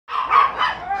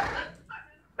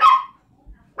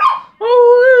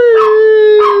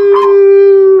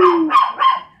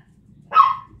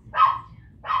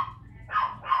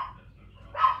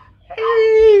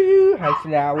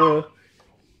flower.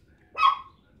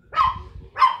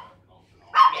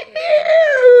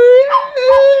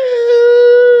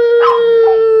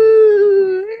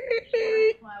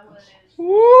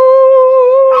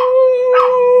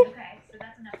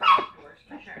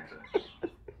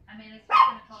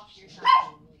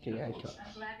 I'm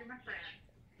glad you're my friend.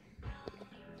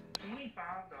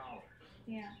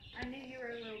 Yeah, I knew you were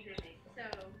a little busy, so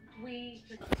we.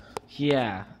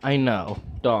 Yeah, I know.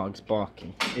 Dogs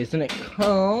barking. Isn't it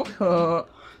cool?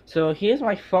 So here's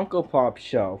my Funko Pop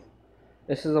shelf.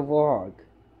 This is a vlog.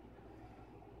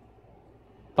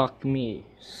 Fuck me.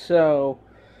 So,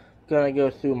 gonna go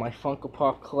through my Funko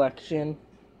Pop collection.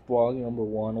 Vlog number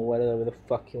 1, or whatever the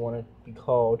fuck you want it to be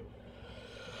called.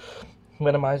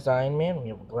 Minimized Iron Man. We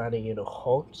have a Gladiator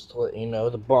Hulk. Just to let you know,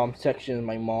 the bomb section is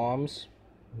my mom's.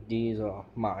 These are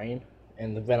mine.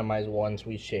 And the Venomized ones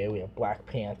we share. We have Black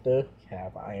Panther. We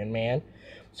have Iron Man.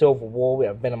 Civil War. We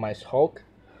have Venomized Hulk.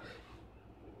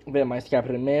 Venomized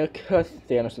Captain America.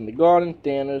 Thanos in the Garden.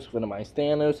 Thanos. Venomized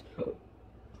Thanos.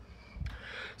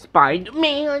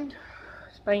 Spider-Man.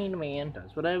 Spider-Man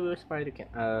does whatever Spider can.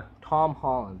 Tom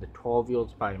Holland, the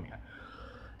 12-year-old Spider-Man.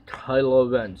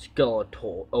 Kylo Ren,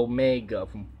 Skeletor, Omega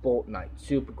from Fortnite,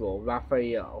 Supergirl,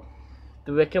 Raphael.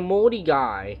 The Rick and Morty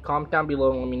guy. Comment down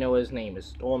below and let me know what his name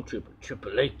is. Stormtrooper,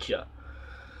 Triple H.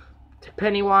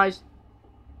 Pennywise,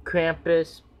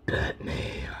 Krampus,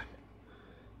 Batman.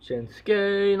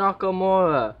 Shinsuke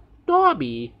Nakamura,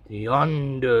 Darby, The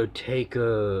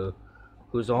Undertaker,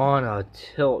 who's on a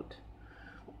tilt.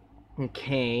 And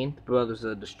Kane, the Brothers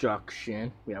of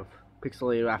Destruction. We have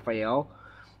Pixelated Raphael,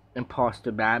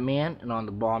 Imposter Batman, and on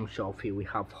the bottom shelf here we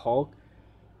have Hulk,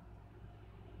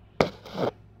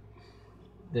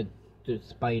 the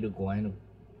Spider-Gwen,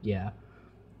 yeah,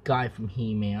 Guy from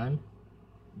He-Man,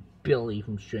 Billy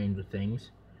from Stranger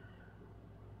Things,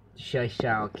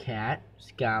 Cheshire Cat,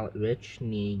 Scarlet Witch,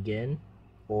 Negan,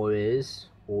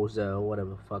 Orzo,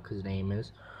 whatever the fuck his name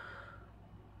is,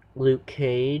 Luke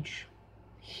Cage,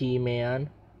 He-Man,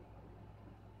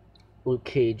 Luke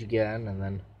Cage again, and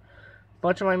then a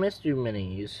bunch of my mystery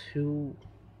minis, and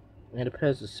a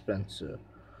Pez dispenser.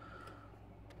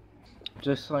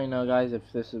 Just so you know, guys, if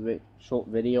this is a short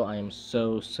video, I am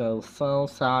so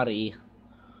sorry.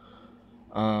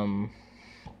 For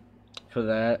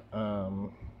that.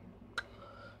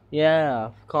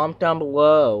 Yeah, comment down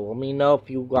below. Let me know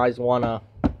if you guys wanna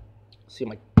see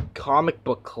my comic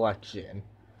book collection.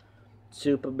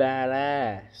 Super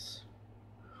badass.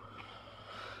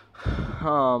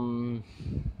 Some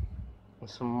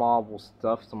Marvel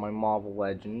stuff, some of my Marvel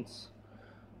Legends,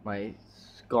 my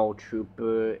Skull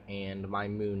Trooper, and my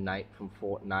Moon Knight from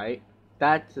Fortnite.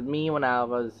 That's me when I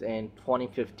was in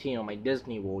 2015 on my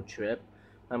Disney World trip.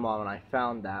 My mom and I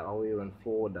found that while we were in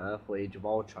Florida for Age of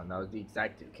Ultron. That was the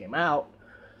exact day it came out.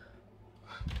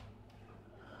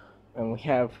 And we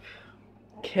have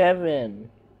Kevin.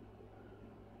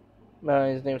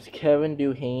 His name's Kevin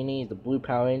Duhaney. He's the Blue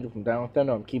Power Ranger from Down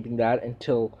Thunder. I'm keeping that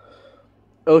until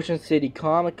Ocean City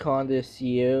Comic Con this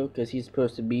year, because he's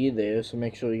supposed to be there, so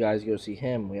make sure you guys go see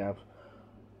him. We have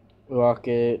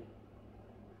Rocket,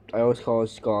 I always call her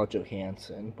Scarlett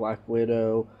Johansson, Black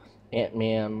Widow,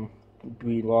 Ant-Man,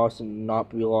 Brie Larson,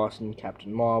 not Brie Larson,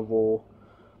 Captain Marvel,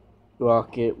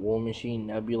 Rocket, War Machine,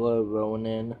 Nebula,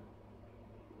 Ronan.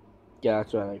 Yeah,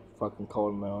 that's right, I fucking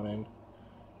called him Ronan.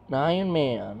 And Iron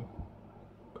Man.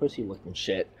 Pussy looking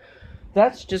shit.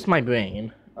 That's just my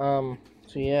brain.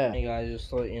 So yeah. Hey guys, just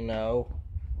to let you know.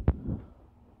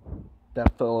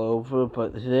 That fell over,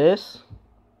 but this.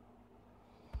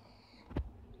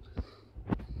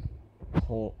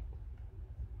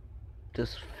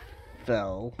 This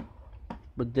fell.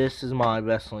 But this is my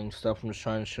wrestling stuff. I'm just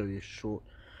trying to show you short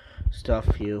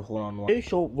stuff here. Hold on. Very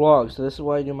short vlog. So this is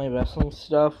why I do my wrestling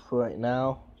stuff right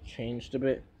now. Changed a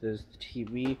bit. There's the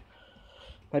TV.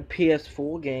 My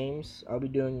PS4 games. I'll be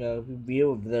doing a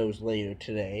review of those later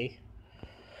today.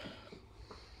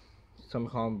 Some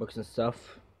comic books and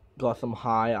stuff. Gotham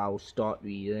High, I will start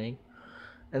reading.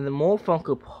 And then more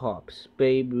Funko Pops.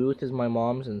 Babe Ruth is my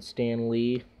mom's, and Stan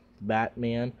Lee,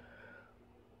 Batman,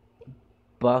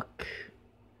 Buckbeak,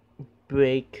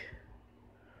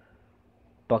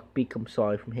 I'm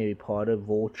sorry, from Harry Potter,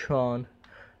 Voltron,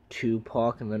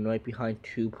 Tupac, and then right behind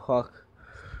Tupac,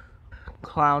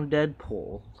 Clown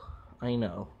Deadpool. I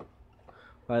know.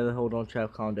 Why the hell don't you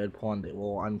have Clown Deadpool on there?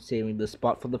 Well, I'm saving the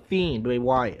spot for the Fiend, Bray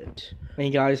Wyatt. Hey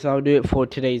guys, that'll do it for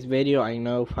today's video. I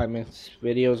know 5 minutes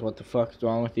videos, what the fuck is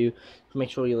wrong with you? Make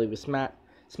sure you leave a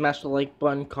smash the like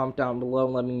button, comment down below,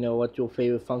 and let me know what's your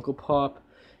favorite Funko Pop.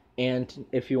 And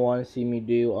if you want to see me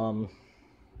do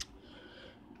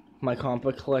my comic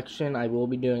book collection. I will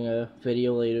be doing a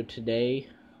video later today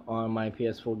on my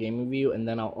PS4 game review, and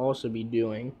then I'll also be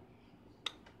doing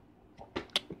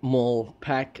more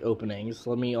pack openings.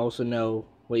 Let me also know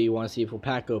what you want to see for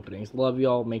pack openings. Love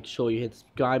y'all. Make sure you hit the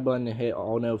subscribe button and hit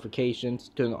all notifications.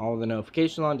 Turn all the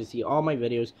notifications on to see all my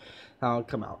videos how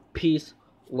come out. Peace.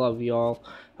 Love y'all.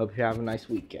 Hope you have a nice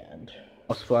weekend. I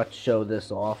also forgot to show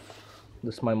this off.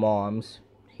 This is my mom's.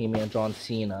 He-Man John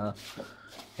Cena.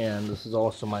 And this is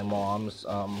also my mom's.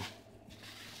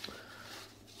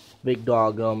 Big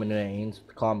Dog Roman Reigns.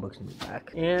 The comic books in the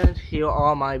back. And here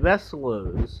are my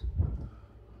wrestlers.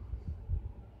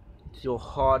 Your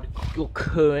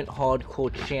current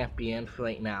hardcore champion for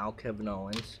right now, Kevin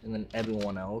Owens, and then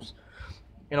everyone else.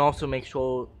 And also make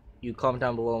sure you comment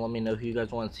down below and let me know who you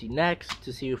guys want to see next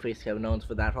to see who face Kevin Owens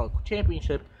for that hardcore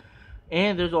championship.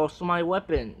 And there's also my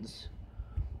weapons.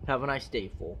 Have a nice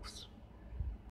day, folks.